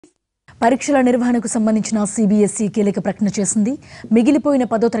పరీక్షల నిర్వహణకు సంబంధించిన CBSE కీలక ప్రకటన చేసింది. మిగిలిపోయిన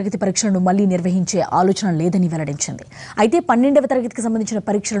 10వ తరగతి పరీక్షలను మళ్లీ నిర్వహించే ఆలోచన లేదని వెల్లడించింది. అయితే 12వ తరగతికి సంబంధించిన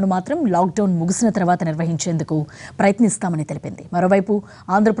పరీక్షలను మాత్రం లాక్డౌన్ ముగిసిన తర్వాత నిర్వహించేందుకు ప్రయత్నిస్తామని తెలిపింది. మరోవైపు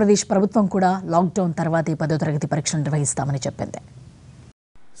ఆంధ్రప్రదేశ్ ప్రభుత్వం కూడా లాక్డౌన్ తర్వాతే 10వ తరగతి పరీక్షలు నిర్వహిస్తామని చెప్పింది.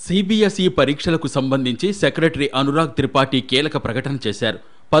 CBSE పరీక్షలకు సంబంధించి సెక్రటరీ అనురాగ్ త్రిపాఠి కీలక ప్రకటన చేశారు.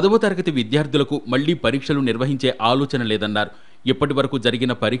 10వ తరగతి విద్యార్థులకు మళ్లీ పరీక్షలు నిర్వహించే ఆలోచన లేదన్నారు. ఇప్పటి వరకు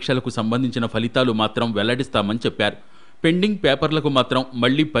జరిగిన పరీక్షలకు సంబంధించిన ఫలితాలు మాత్రం వెల్లడిస్తామని చెప్పారు. పెండింగ్ పేపర్లకు మాత్రం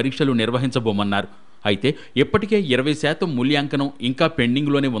మళ్లీ పరీక్షలు నిర్వహించబోమన్నారు. అయితే ఇప్పటికే 20% మూల్యాంకనం ఇంకా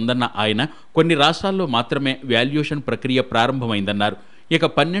పెండింగ్లోనే ఉందన్న ఆయన కొన్ని రాష్ట్రాల్లో మాత్రమే వాల్యుయేషన్ ప్రక్రియ ప్రారంభమైందన్నారు. ఇక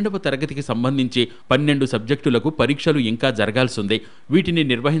 12వ తరగతికి సంబంధించి 12 సబ్జెక్టులకు పరీక్షలు ఇంకా జరగాల్సిందే. వీటిని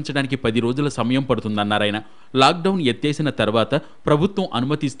నిర్వహించడానికి 10 రోజుల సమయం పడుతుందన్నారాయన. లాక్డౌన్ ఎత్తేసిన తర్వాత ప్రభుత్వం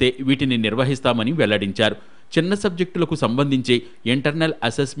అనుమతిస్తే వీటిని నిర్వహిస్తామని వెల్లడించారు. చిన్న సబ్జెక్టులకు సంబంధించి ఇంటర్నల్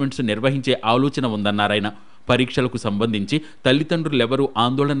అసెస్మెంట్స్ నిర్వహించే ఆలోచన ఉందన్నారాయన. పరీక్షలకు సంబంధించి తల్లిదండ్రులెవరూ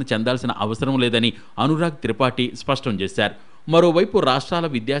ఆందోళన చెందాల్సిన అవసరం లేదని అనురాగ్ త్రిపాఠి స్పష్టం చేశారు. మరోవైపు రాష్ట్రాల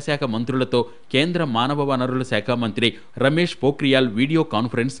విద్యాశాఖ మంత్రులతో కేంద్ర మానవ వనరుల శాఖ మంత్రి రమేష్ పోఖ్రియాల్ వీడియో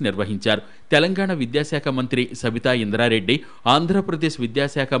కాన్ఫరెన్స్ నిర్వహించారు. తెలంగాణ విద్యాశాఖ మంత్రి సబితా ఇంద్రారెడ్డి, ఆంధ్రప్రదేశ్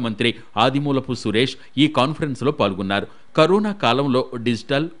విద్యాశాఖ మంత్రి ఆదిమూలపు సురేష్ ఈ కాన్ఫరెన్స్లో పాల్గొన్నారు. కరోనా కాలంలో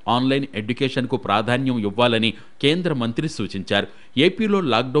డిజిటల్, ఆన్లైన్ ఎడ్యుకేషన్కు ప్రాధాన్యం ఇవ్వాలని కేంద్ర మంత్రి సూచించారు. ఏపీలో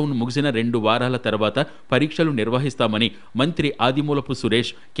లాక్డౌన్ ముగిసిన 2 వారాల తర్వాత పరీక్షలు నిర్వహిస్తామని మంత్రి ఆదిమూలపు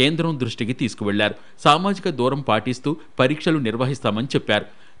సురేష్ కేంద్రం దృష్టికి తీసుకువెళ్లారు. సామాజిక దూరం పాటిస్తూ పరీక్షలు నిర్వహిస్తామని చెప్పారు.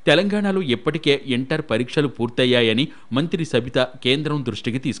 తెలంగాణలో ఇప్పటికే ఇంటర్ పరీక్షలు పూర్తయ్యాయని మంత్రి సబిత కేంద్రం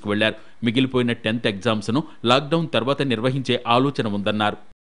దృష్టికి తీసుకువెళ్లారు. మిగిలిపోయిన 10th ఎగ్జామ్స్ను లాక్డౌన్ తర్వాత నిర్వహించే ఆలోచన ఉందన్నారు.